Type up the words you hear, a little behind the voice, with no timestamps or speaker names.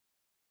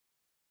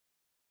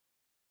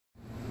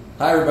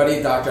Hi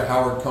everybody, Dr.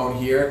 Howard Cohn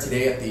here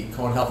today at the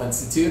Cohn Health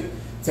Institute.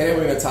 Today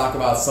we're going to talk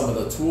about some of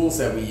the tools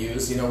that we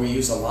use. You know, we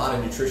use a lot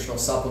of nutritional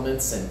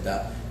supplements and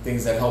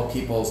things that help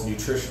people's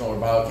nutritional or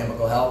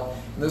biochemical health.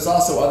 And there's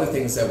also other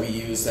things that we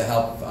use to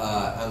help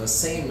on the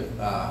same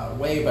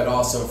way, but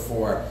also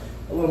for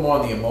a little more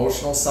on the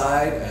emotional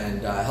side,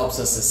 and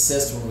helps us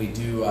assist when we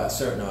do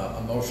certain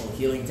emotional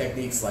healing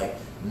techniques like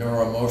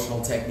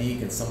neuro-emotional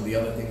technique and some of the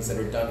other things that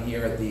are done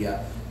here at the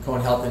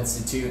Cohn Health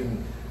Institute.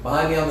 And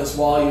behind me on this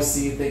wall you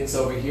see things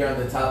over here on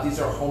the top.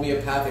 These are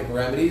homeopathic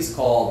remedies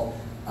called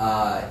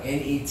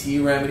NET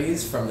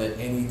remedies from the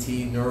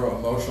NET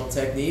neuro-emotional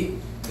technique.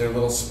 They're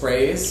little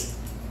sprays.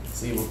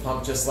 See, we're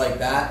pumped just like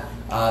that.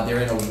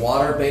 They're in a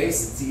water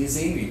base. It's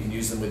easy. You can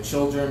use them with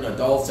children,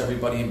 adults,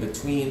 everybody in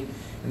between.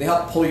 And they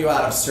help pull you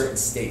out of certain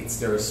states.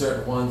 There are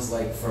certain ones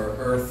like for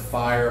earth,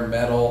 fire,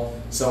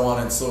 metal, so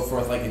on and so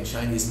forth, like in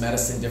Chinese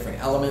medicine, different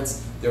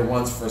elements. There are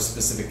ones for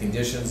specific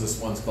conditions. This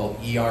one's called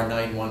ER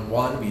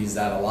 911. We use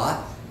that a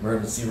lot.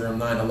 Emergency room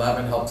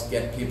 911 helps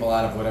get people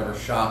out of whatever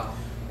shock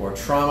or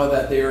trauma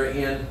that they're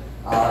in.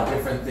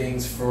 Different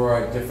things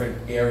for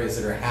different areas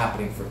that are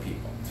happening for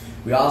people.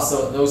 We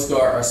also, those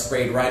are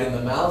sprayed right in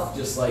the mouth,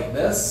 just like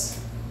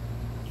this.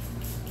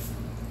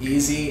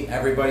 Easy,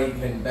 everybody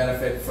can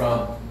benefit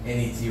from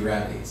NET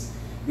remedies.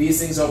 These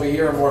things over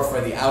here are more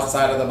for the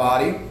outside of the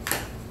body.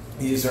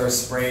 These are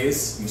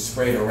sprays, you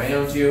spray it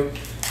around you.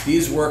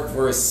 These work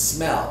for a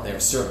smell. There are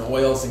certain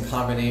oils and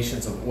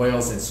combinations of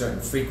oils and certain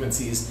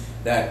frequencies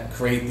that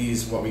create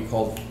these, what we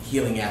call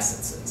healing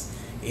essences.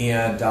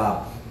 And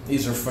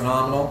these are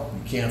phenomenal.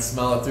 You can't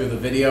smell it through the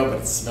video,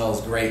 but it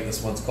smells great.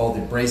 This one's called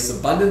Embrace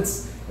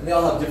Abundance, and they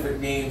all have different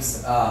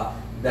names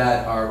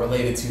that are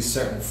related to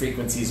certain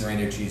frequencies or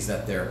energies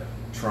that they're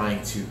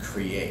trying to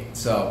create.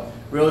 So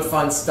really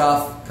fun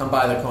stuff. Come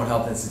by the Cohn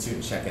Health Institute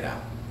and check it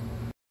out.